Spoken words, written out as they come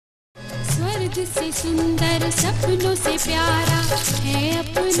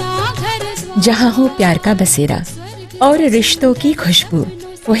जहाँ हो प्यार का बसेरा और रिश्तों की खुशबू,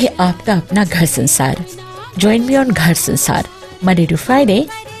 वही आपका अपना घर संसार. Join me on Ghar Sansar, Monday to Friday,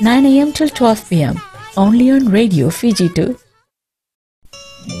 9 a.m. till 12 p.m. only on Radio Fiji 2.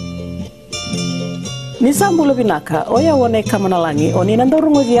 Nisa mula binaka, oya wane kamanalangi, oni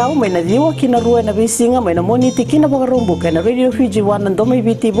nandorungo diao, may nadiwa kinarua na bisinga, may namoniti kinabakarumbu, kay na Radio Fiji 1 nandomay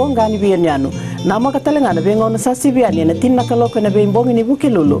biti bongani biyanyano. Nama katalangana bengon sa sibiani na tinakaloka na bimbongi ni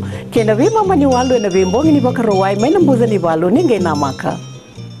bukilulu, kay na bimamaniwalo na bimbongi ni bakaruway, may nambuza ni balo, ningay namaka.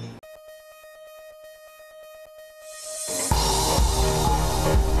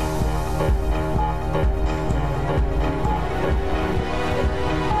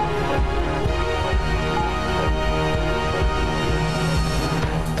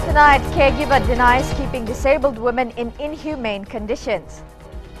 Tonight, caregiver denies keeping disabled women in inhumane conditions.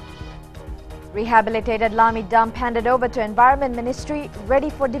 Rehabilitated Lami dump handed over to Environment Ministry, ready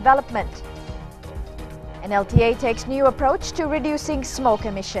for development. NLTA takes new approach to reducing smoke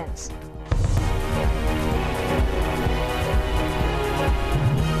emissions.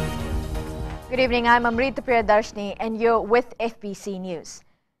 Good evening, I'm Amrita Priyadarshini and you're with FBC News.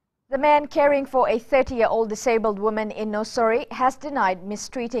 The man caring for a 30-year-old disabled woman in Nosori has denied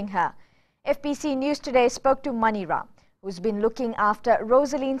mistreating her. FBC News Today spoke to Mani Ram, who's been looking after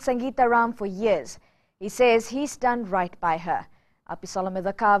Rosaline Sangeeta Ram for years. He says he's done right by her.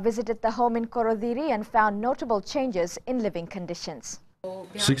 Apisolamidaka visited the home in Korodiri and found notable changes in living conditions.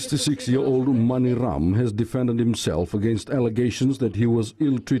 66-year-old Mani Ram has defended himself against allegations that he was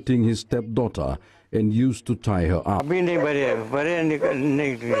ill-treating his stepdaughter and used to tie her up.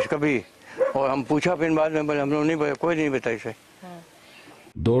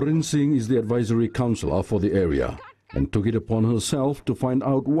 Dorin Singh is the advisory councillor for the area and took it upon herself to find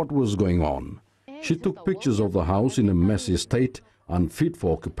out what was going on. She took pictures of the house in a messy state, unfit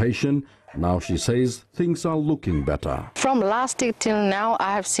for occupation. Now she says things are looking better. From last year till now,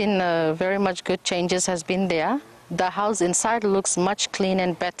 I have seen very much good changes has been there. The house inside looks much clean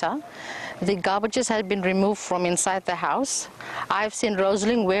and better. The garbages have been removed from inside the house. I've seen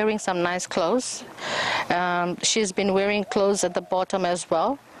Rosaline wearing some nice clothes. She's been wearing clothes at the bottom as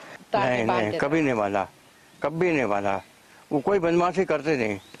well.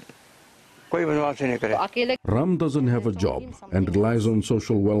 Ram doesn't have a job and relies on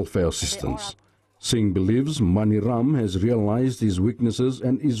social welfare assistance. Singh believes Mani Ram has realized his weaknesses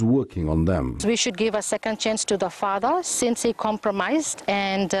and is working on them. We should give a second chance to the father since he compromised,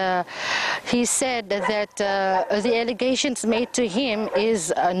 and he said that the allegations made to him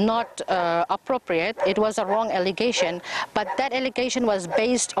is not appropriate. It was a wrong allegation, but that allegation was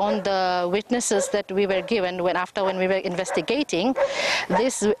based on the witnesses that we were given when we were investigating.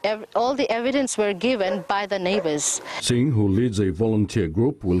 All the evidence were given by the neighbors. Singh, who leads a volunteer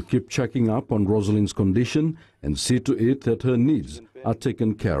group, will keep checking up on Rosalind's condition and see to it that her needs are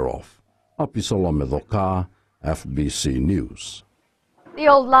taken care of. Apisolamidaka, FBC News. The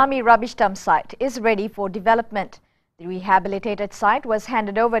old Lami rubbish dump site is ready for development. The rehabilitated site was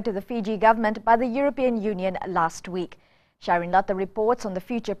handed over to the Fiji government by the European Union last week. Shireen Latta reports on the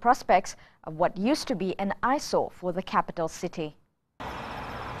future prospects of what used to be an eyesore for the capital city.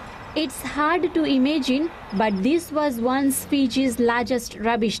 It's hard to imagine, but this was once Fiji's largest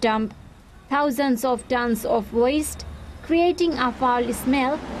rubbish dump. Thousands of tons of waste, creating a foul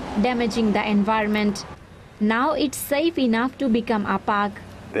smell, damaging the environment. Now it's safe enough to become a park.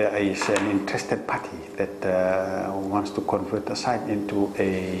 There is an interested party that wants to convert the site into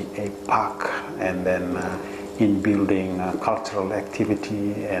a park, and then in building cultural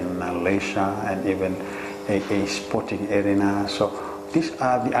activity and leisure and even a sporting arena. So these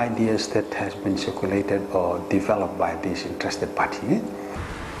are the ideas that has been circulated or developed by this interested party.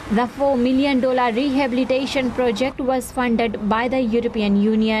 The $4 million rehabilitation project was funded by the European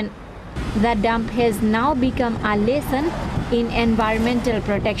Union. The dump has now become a lesson in environmental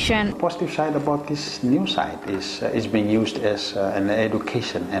protection. The positive side about this new site is being used as an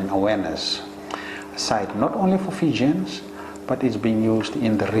education and awareness site, not only for Fijians, but it's being used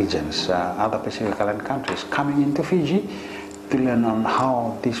in the regions, other Pacific Island countries coming into Fiji to learn on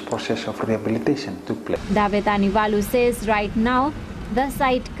how this process of rehabilitation took place. Davetani Valu says right now, the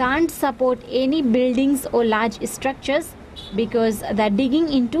site can't support any buildings or large structures because the digging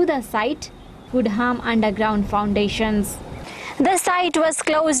into the site could harm underground foundations. The site was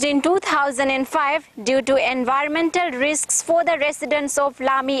closed in 2005 due to environmental risks for the residents of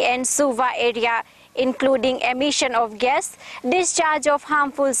Lami and Suva area, including emission of gas, discharge of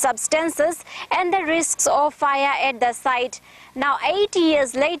harmful substances, and the risks of fire at the site. Now, 8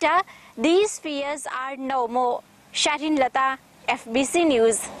 years later, these fears are no more. Sharin Lata, FBC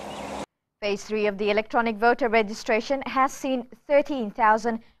News. Phase 3 of the electronic voter registration has seen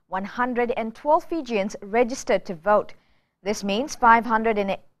 13,112 Fijians registered to vote. This means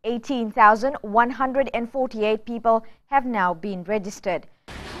 518,148 people have now been registered.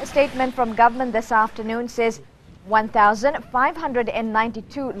 A statement from government this afternoon says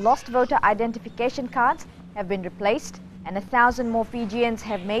 1,592 lost voter identification cards have been replaced and 1,000 more Fijians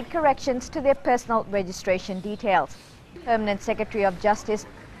have made corrections to their personal registration details. Permanent Secretary of Justice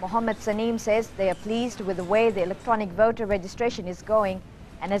Mohammed Saneem says they are pleased with the way the electronic voter registration is going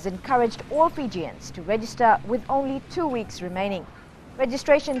and has encouraged all Fijians to register with only 2 weeks remaining.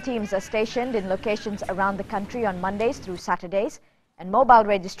 Registration teams are stationed in locations around the country on Mondays through Saturdays, and mobile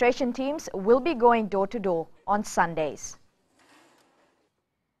registration teams will be going door to door on Sundays.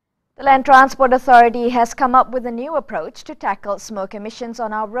 The Land Transport Authority has come up with a new approach to tackle smoke emissions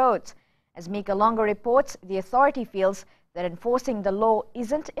on our roads. As Mika Longa reports, the authority feels that enforcing the law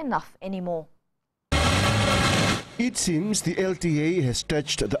isn't enough anymore. It seems the LTA has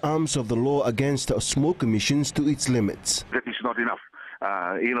stretched the arms of the law against smoke emissions to its limits. That is not enough.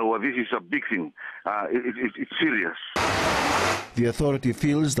 This is a big thing. It's serious. The authority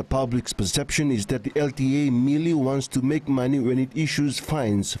feels the public's perception is that the LTA merely wants to make money when it issues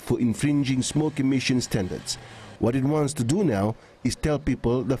fines for infringing smoke emission standards. What it wants to do now is tell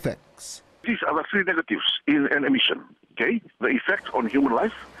people the facts. These are the three negatives in an emission. Okay, the effect on human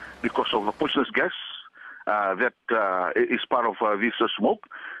life because of the poisonous gas that is part of this smoke,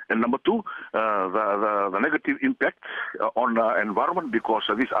 and number two, the negative impact on the environment because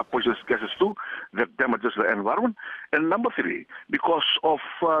these are poisonous gases too that damages the environment, and number three, because of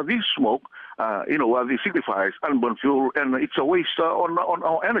this smoke, this signifies unburned fuel and it's a waste on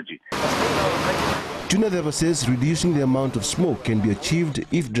our energy. Junadeva says reducing the amount of smoke can be achieved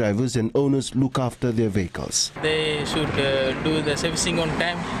if drivers and owners look after their vehicles. They should do the servicing on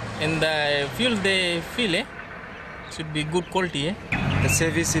time, and the fuel they fill should be good quality. The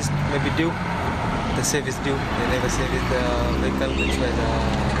service is maybe due. The service due. They never service the vehicle, which was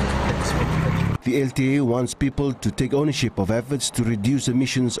the LTA wants people to take ownership of efforts to reduce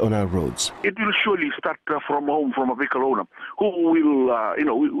emissions on our roads. It will surely start from home, from a vehicle owner who will,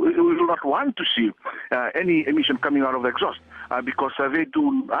 will not want to see any emission coming out of the exhaust because they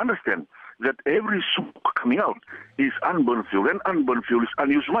do understand that every smoke coming out is unburned fuel, and unburned fuel is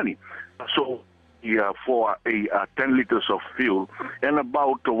unused money. So for 10 liters of fuel, and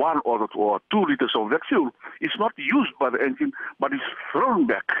about 1 or 2 liters of that fuel is not used by the engine, but is thrown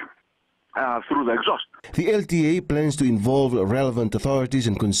back through the exhaust. The LTA plans to involve relevant authorities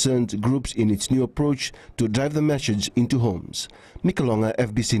and concerned groups in its new approach to drive the message into homes. Mika Longa,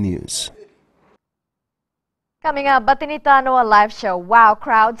 FBC News. Coming up, Batinitano, a live show. Wow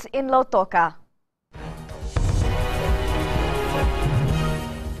crowds in Lautoka.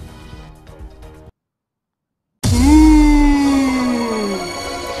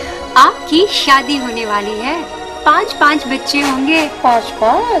 आपकी शादी होने वाली है, 5 बच्चे होंगे। 5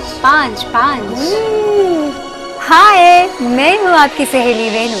 हाय, मैं हूँ आपकी सहेली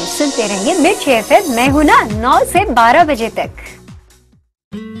रेनू। सुनते रहिए मिर्ची एफएम। मैं हूँ ना 9 से 12 बजे तक।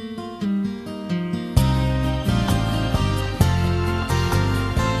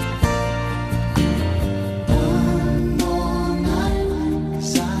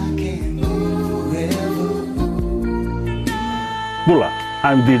 Bula,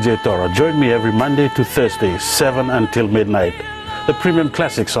 I'm DJ Toro. Join me every Monday to Thursday, 7 until midnight. The premium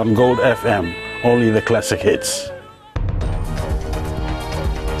classics on Gold FM, only the classic hits.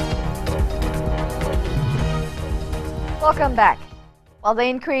 Welcome back. While the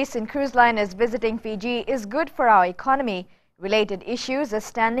increase in cruise liners visiting Fiji is good for our economy, related issues are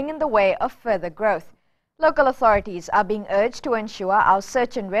standing in the way of further growth. Local authorities are being urged to ensure our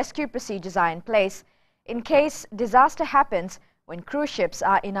search and rescue procedures are in place in case disaster happens when cruise ships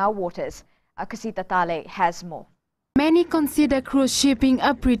are in our waters. Akasita Tale has more. Many consider cruise shipping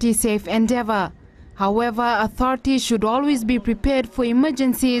a pretty safe endeavor. However, authorities should always be prepared for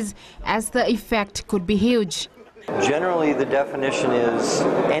emergencies as the effect could be huge. Generally, the definition is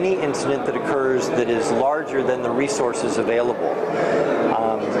any incident that occurs that is larger than the resources available.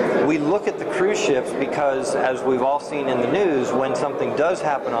 we look at the cruise ships because, as we've all seen in the news, when something does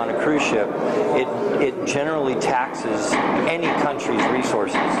happen on a cruise ship, it generally taxes any country's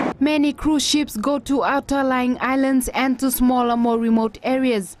resources. Many cruise ships go to outer-lying islands and to smaller, more remote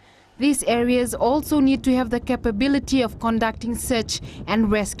areas. These areas also need to have the capability of conducting search and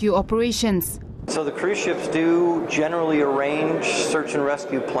rescue operations. So the cruise ships do generally arrange search and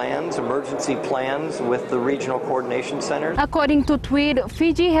rescue plans, emergency plans with the regional coordination centers. According to Tweed,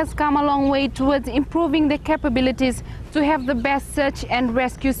 Fiji has come a long way towards improving the capabilities to have the best search and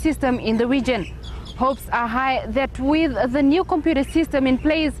rescue system in the region. Hopes are high that with the new computer system in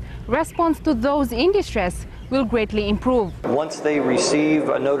place, response to those in distress will greatly improve. Once they receive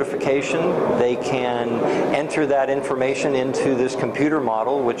a notification, they can enter that information into this computer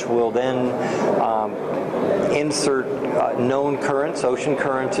model, which will then insert known currents, ocean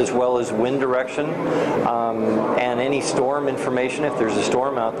currents, as well as wind direction, and any storm information if there's a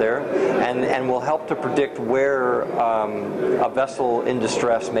storm out there, and will help to predict where a vessel in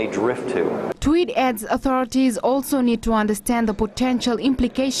distress may drift to. Tweed adds authorities also need to understand the potential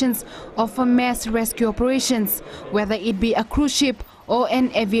implications of a mass rescue operations, whether it be a cruise ship or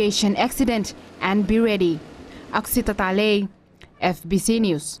an aviation accident, and be ready. Aksita Tale, FBC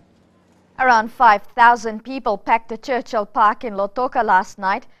News. Around 5,000 people packed the Churchill Park in Lautoka last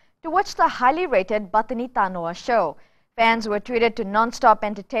night to watch the highly rated Batini Tanoa show. Fans were treated to non-stop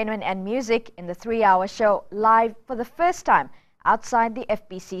entertainment and music in the 3-hour show live for the first time outside the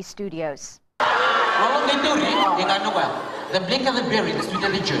FBC studios.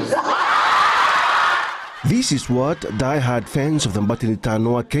 This is what die-hard fans of the Batini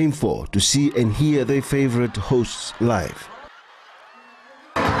Tanoa came for, to see and hear their favorite hosts live.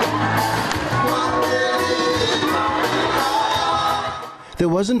 There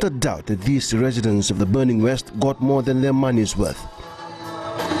wasn't a doubt that these residents of the Burning West got more than their money's worth.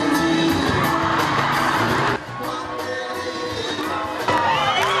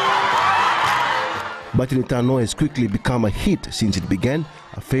 Batini Tanoa has quickly become a hit since it began,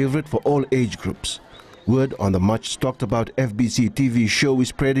 a favorite for all age groups. Word on the much talked about FBCTV show is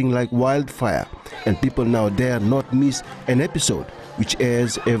spreading like wildfire, and people now dare not miss an episode, which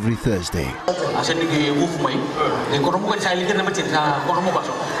airs every Thursday.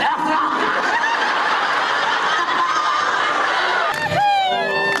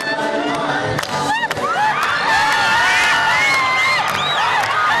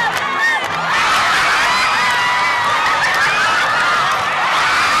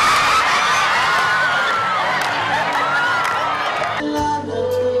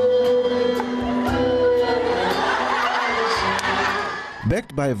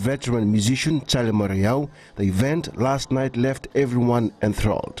 Backed by veteran musician Charlie Mariau, the event last night left everyone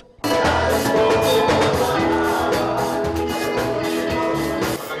enthralled.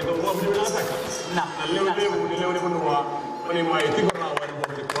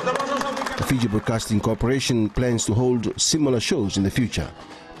 The Fiji Broadcasting Corporation plans to hold similar shows in the future.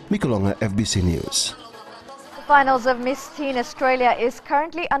 Mikolonga, FBC News. The finals of Miss Teen Australia is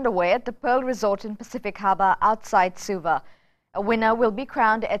currently underway at the Pearl Resort in Pacific Harbour outside Suva. A winner will be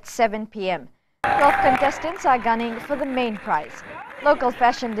crowned at 7 p.m. 12 contestants are gunning for the main prize. Local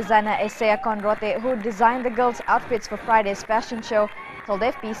fashion designer Esea Conrote, who designed the girls' outfits for Friday's fashion show, told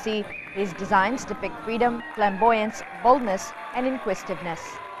FBC his designs depict freedom, flamboyance, boldness and inquisitiveness.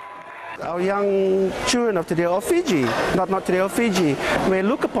 Our young children of today, of Fiji, not today of Fiji, may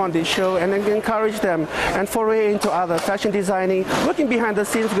look upon this show and encourage them and foray into other fashion designing, working behind the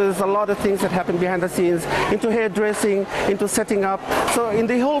scenes, because there's a lot of things that happen behind the scenes, into hairdressing, into setting up. So in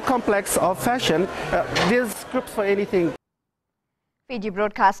the whole complex of fashion, there's scripts for anything. Fiji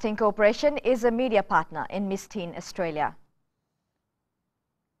Broadcasting Corporation is a media partner in Miss Teen Australia.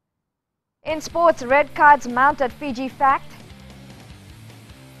 In sports, red cards mounted Fiji fact.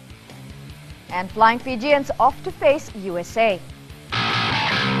 And Flying Fijians off to face USA.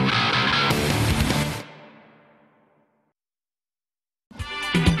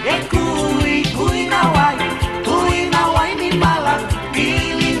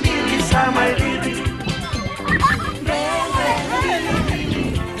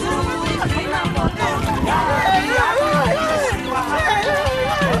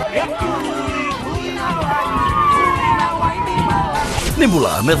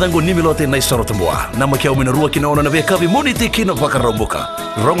 Nimbula metango nimilote na isoro tambua nama kia umina rua kina ona na via kavi moniti kina wakarambuka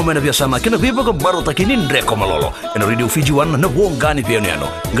rongo mena via sama kina viva ka barota kini ndreko malolo ena Radio Fiji 1 na wongani via niano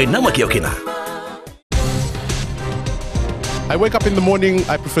ngai nama kia kina. I wake up in the morning,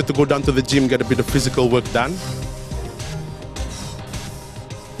 I prefer to go down to the gym, get a bit of physical work done.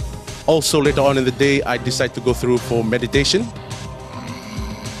 Also later on in the day, I decide to go through for meditation.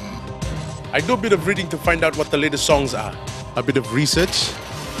 I do a bit of reading to find out what the latest songs are. A bit of research.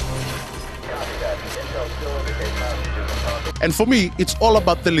 And for me, it's all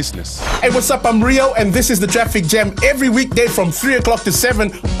about the listeners. Hey, what's up? I'm Rio, and this is the Traffic Jam every weekday from 3 o'clock to 7,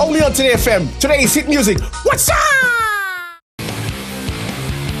 only on Today FM. Today's hit music. What's up?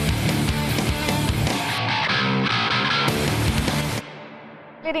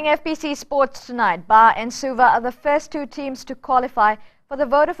 Leading FBC Sports tonight, Ba and Suva are the first two teams to qualify for the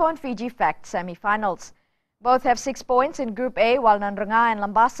Vodafone Fiji Fact semi-finals. Both have 6 points in Group A, while Nandranga and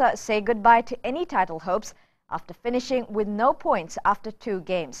Lambasa say goodbye to any title hopes after finishing with no points after 2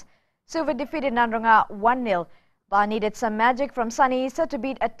 games. Suva defeated Nandranga 1-0. Ba needed some magic from Sunny Issa to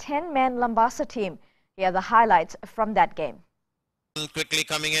beat a 10-man Lambasa team. Here are the highlights from that game. Quickly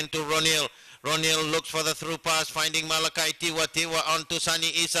coming into Ronil. Ronil looks for the through pass, finding Malakai Tiwa. Tiwa onto Sunny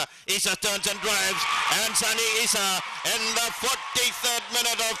Issa. Issa turns and drives, and Sunny Issa in the 43rd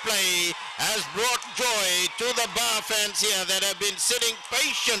minute of play has brought joy to the Bar fans here that have been sitting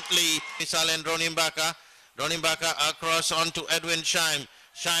patiently. Isal and Ronimbaka. Ronimbaka across onto Edwin Shaim.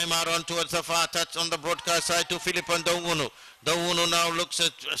 Shaim out on towards the far touch on the broadcast side to Philip and Dawunu. Dawunu now looks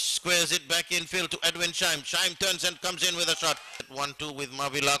at, squares it back in field to Edwin Shaim. Shaim turns and comes in with a shot. 1-2 with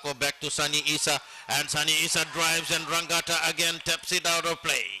Mavilako back to Sunny Issa. And Sunny Issa drives and Rangata again taps it out of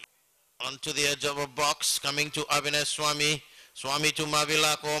play. Onto the edge of a box, coming to Avinash Swami. Swami to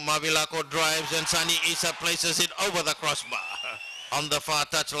Mavilako. Mavilako drives and Sunny Issa places it over the crossbar. On the far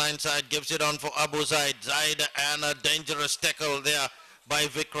touchline side, gives it on for Abu Zaid. Zaid and a dangerous tackle there by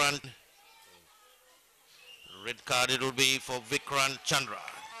Vikrant. Red card it will be for Vikrant Chandra.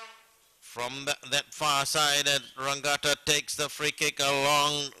 From that far side, Rangata takes the free kick, a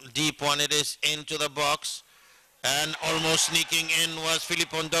long, deep one. It is into the box. And almost sneaking in was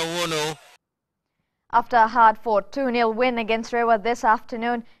Philippon Dawunu. After a hard-fought 2-0 win against Rewa this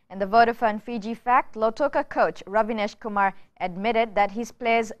afternoon in the Vodafone Fiji Fact, Lotoka coach Ravinesh Kumar admitted that his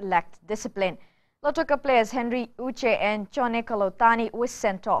players lacked discipline. Lotoka players Henry Uche and Chone Kalotani were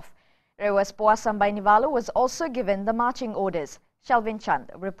sent off. Rewa's Puasam Bainivalu was also given the marching orders. Shalvin Chand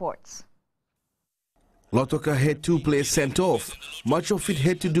reports. Lotoka had 2 players sent off. Much of it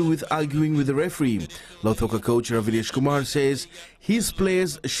had to do with arguing with the referee. Lotoka coach Ravinesh Kumar says his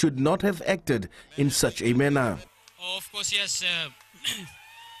players should not have acted in such a manner. Oh, of course, yes.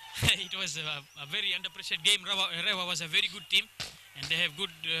 It was a very under-pressure game. Rewa was a very good team, and they have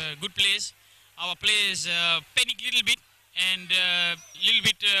good players. Our players panic a little bit, and little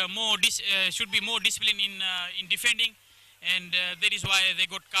bit more should be more disciplined in defending. And that is why they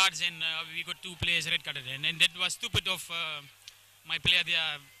got cards, and we got 2 players red carded. And that was stupid of my player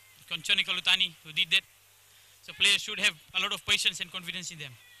there, Konchoni Kalutani, who did that. So players should have a lot of patience and confidence in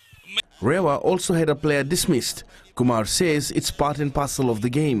them. Rewa also had a player dismissed. Kumar says it's part and parcel of the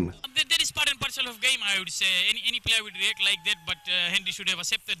game. That is part and parcel of game, I would say. Any player would react like that, but Henry should have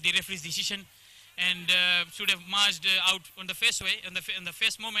accepted the referee's decision and should have marched out on the first way, on the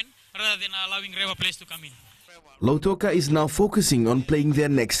first moment, rather than allowing Rewa players to come in. Lotoka is now focusing on playing their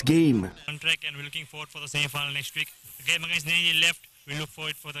next game. On track, and we're looking forward for the semi-final next week. The game against Nandi left, we look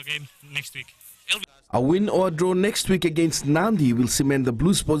forward for the game next week. A win or a draw next week against Nandi will cement the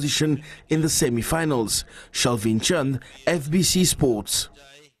Blues' position in the semi-finals. Shalvin Chand, FBC Sports.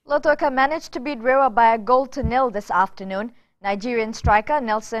 Lotoka managed to beat Rewa by a 1-0 this afternoon. Nigerian striker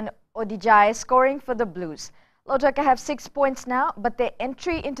Nelson Odijai scoring for the Blues. Lotoka have 6 points now, but their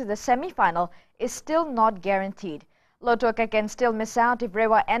entry into the semi-final is still not guaranteed. Lotoka can still miss out if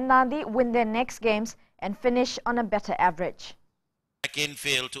Rewa and Nandi win their next games and finish on a better average. Back in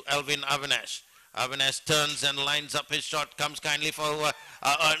field to Elvin Avinash. Avinash turns and lines up his shot, comes kindly for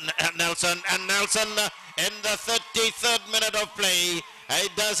Nelson, and Nelson in the 33rd minute of play, he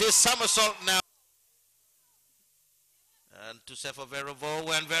does his somersault now. And to Sefo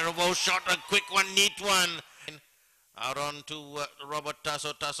Verovo, and Verovo shot a quick one, neat one. Out on to Robert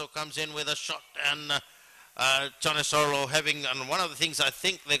Tasso. Tasso comes in with a shot, and Chonesoro having, and one of the things I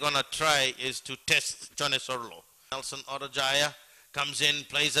think they're going to try is to test Chonesoro. Nelson Odojaya comes in,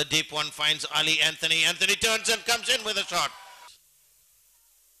 plays a deep one, finds Ali Anthony. Anthony turns and comes in with a shot.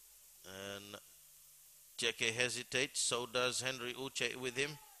 And JK hesitates, so does Henry Uche with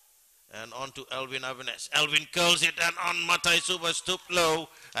him. And on to Elvin Avinash. Elvin curls it, and on Matai Suba stooped low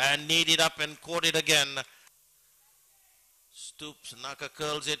and kneed it up and caught it again. Stoops, Naka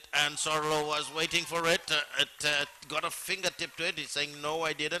curls it, and Sorlo was waiting for it. It got a fingertip to it. He's saying, no,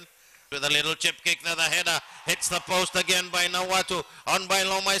 I didn't. With a little chip kick, the header hits the post again by Nawatu. On by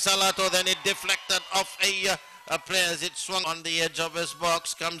Lomai Salato, then it deflected off a players. It swung on the edge of his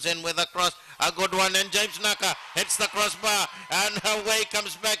box, comes in with a cross, a good one, and James Naka hits the crossbar, and away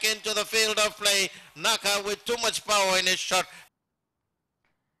comes back into the field of play. Naka with too much power in his shot.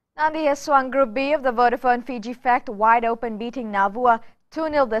 Nandi has swung Group B of the Vodafone Fiji Fact wide open, beating Navua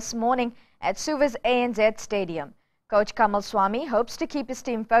 2-0 this morning at Suva's ANZ Stadium. Coach Kamal Swami hopes to keep his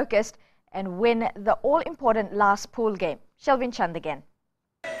team focused and win the all-important last pool game. Shelvin Chand again.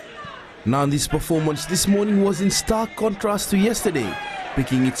 Nandi's performance this morning was in stark contrast to yesterday,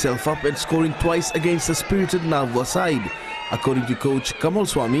 picking itself up and scoring twice against the spirited Navua side. According to coach Kamal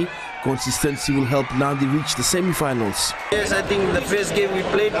Swami, consistency will help Nandi reach the semi-finals. Yes, I think the first game we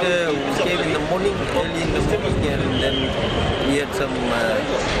played came in the morning, early in the morning, and then we had some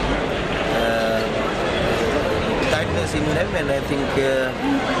tightness in them, and I think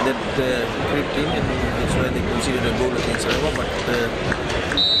that crept in, and that's why they conceded a goal against Sarawak. But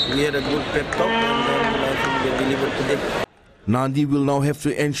we had a good pep talk, and then I think they delivered today. Nandi will now have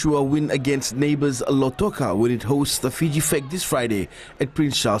to ensure a win against neighbours Lautoka when it hosts the Fiji Fact this Friday at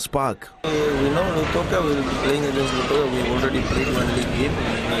Prince Charles Park. We know Lautoka will be playing against Lautoka. We've already played one league game. We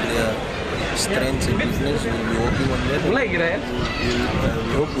know their strengths and weaknesses. We'll be working on that.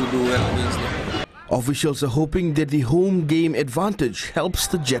 We hope we do well against them. Officials are hoping that the home game advantage helps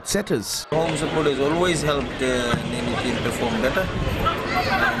the jet setters. Home support has always helped any team perform better.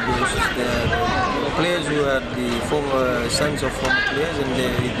 The players who are the former sons of former players, and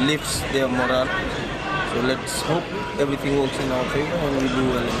it lifts their morale. So let's hope everything works in our favor and we do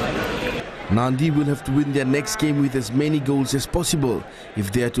well in that. Nandi will have to win their next game with as many goals as possible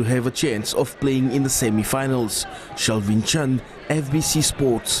if they are to have a chance of playing in the semi-finals. Shalvin Chand, FBC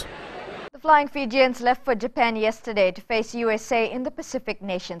Sports. The Flying Fijians left for Japan yesterday to face USA in the Pacific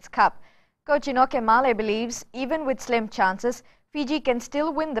Nations Cup. Coach Inoke Male believes even with slim chances, Fiji can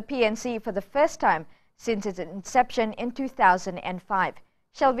still win the PNC for the first time since its inception in 2005.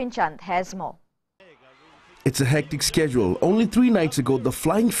 Shelvin Chand has more. It's a hectic schedule. Only 3 nights ago, the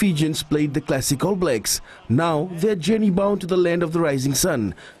Flying Fijians played the Classic All Blacks. Now, they're journey-bound to the land of the rising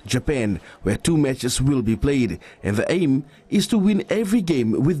sun, Japan, where 2 matches will be played. And the aim is to win every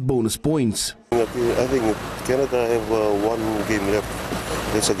game with bonus points. I think Canada have 1 game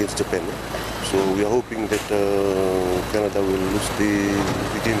left. That's against Japan. So we are hoping that Canada will lose the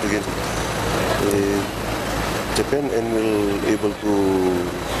game against Japan and will able to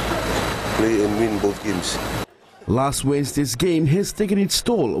play and win both games. Last Wednesday's game has taken its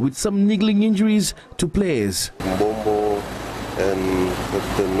toll with some niggling injuries to players. Bombo and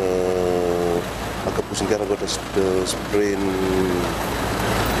Captain Akapusingara got a sprained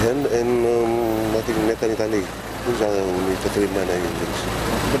hand, and I think Nathan Italy. Those are only the 3 minor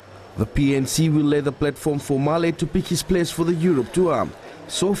injuries. The PNC will lay the platform for Male to pick his place for the Europe Tour.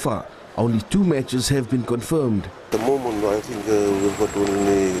 So far, only 2 matches have been confirmed. At the moment, I think we've got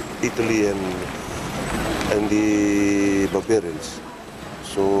only Italy and the Barbarians.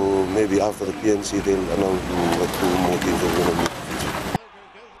 So maybe after the PNC, they'll announce 2 more teams are going to meet.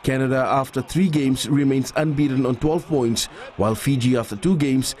 Canada, after 3 games, remains unbeaten on 12 points, while Fiji, after 2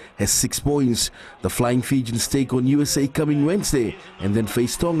 games, has 6 points. The Flying Fijians take on USA coming Wednesday and then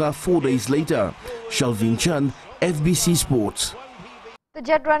face Tonga 4 days later. Shalvin Chand, FBC Sports. The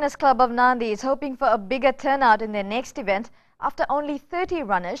Jet Runners Club of Nandi is hoping for a bigger turnout in their next event after only 30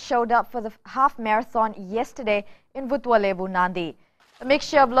 runners showed up for the half marathon yesterday in Vutwalevu, Nandi. A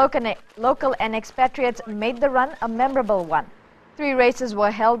mixture of local and expatriates made the run a memorable one. 3 races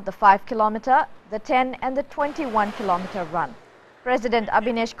were held: the 5-kilometer, the 10 and the 21-kilometer run. President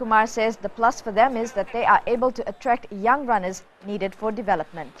Abhinesh Kumar says the plus for them is that they are able to attract young runners needed for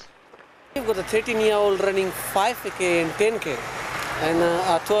development. We've got a 13-year-old running 5K and 10K, and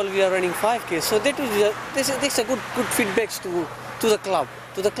our 12 we are running 5K. So that is a good feedback to the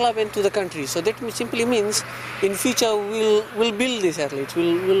club and to the country. So that simply means in future we'll build these athletes,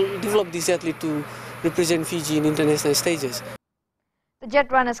 we'll develop these athletes to represent Fiji in international stages. The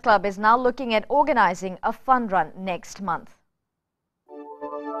Jet Runners Club is now looking at organizing a fun run next month.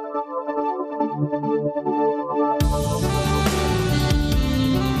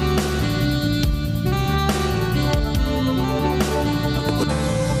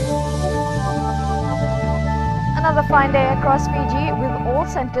 Another fine day across Fiji with all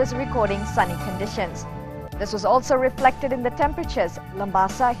centres recording sunny conditions. This was also reflected in the temperatures,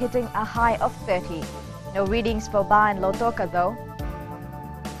 Lambasa hitting a high of 30. No readings for Ba and Lautoka though.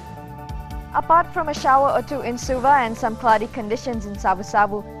 Apart from a shower or 2 in Suva and some cloudy conditions in Sabu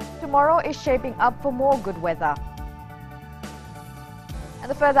Sabu, tomorrow is shaping up for more good weather.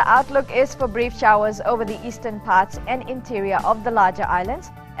 And the further outlook is for brief showers over the eastern parts and interior of the larger islands,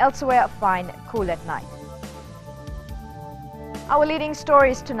 elsewhere fine, cool at night. Our leading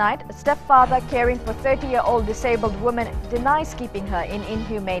stories tonight: a stepfather caring for 30-year-old disabled woman denies keeping her in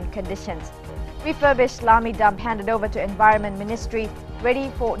inhumane conditions. Refurbished Lami dump handed over to Environment Ministry,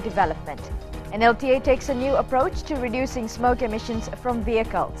 ready for development. And LTA takes a new approach to reducing smoke emissions from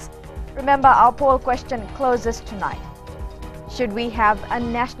vehicles. Remember, our poll question closes tonight. Should we have a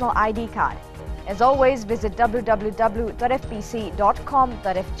national ID card? As always, visit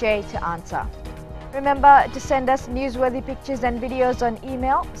www.fbc.com.fj to answer. Remember to send us newsworthy pictures and videos on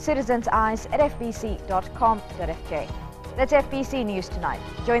email, citizenseyes@fbc.com.fj. That's FBC News tonight.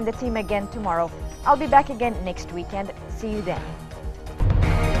 Join the team again tomorrow. I'll be back again next weekend. See you then.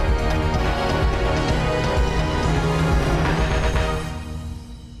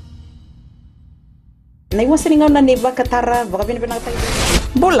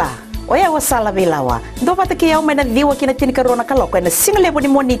 Bola, oya wasala bilawa. Do pata ke au mena diwa kina tini karona kaloko na single boni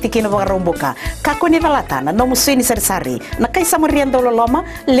moniti kina vagaromboka. Kako ni valatana no musini sari na kai samarian dolo loma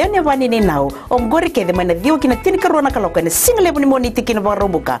lene vani ni nau ongori ke de mena diwa kina tini karona kaloko na single boni moniti kina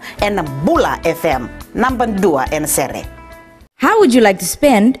vagaromboka and Bula FM number 2 and sere. How would you like to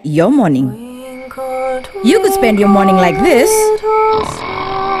spend your morning? You could spend your morning like this.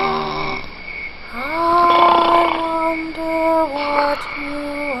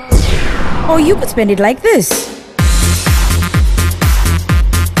 Or you could spend it like this.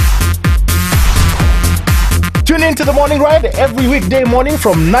 Tune in to the Morning Ride every weekday morning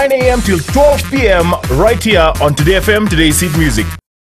from 9 a.m. till 12 p.m. right here on Today FM, Today's Hit Music.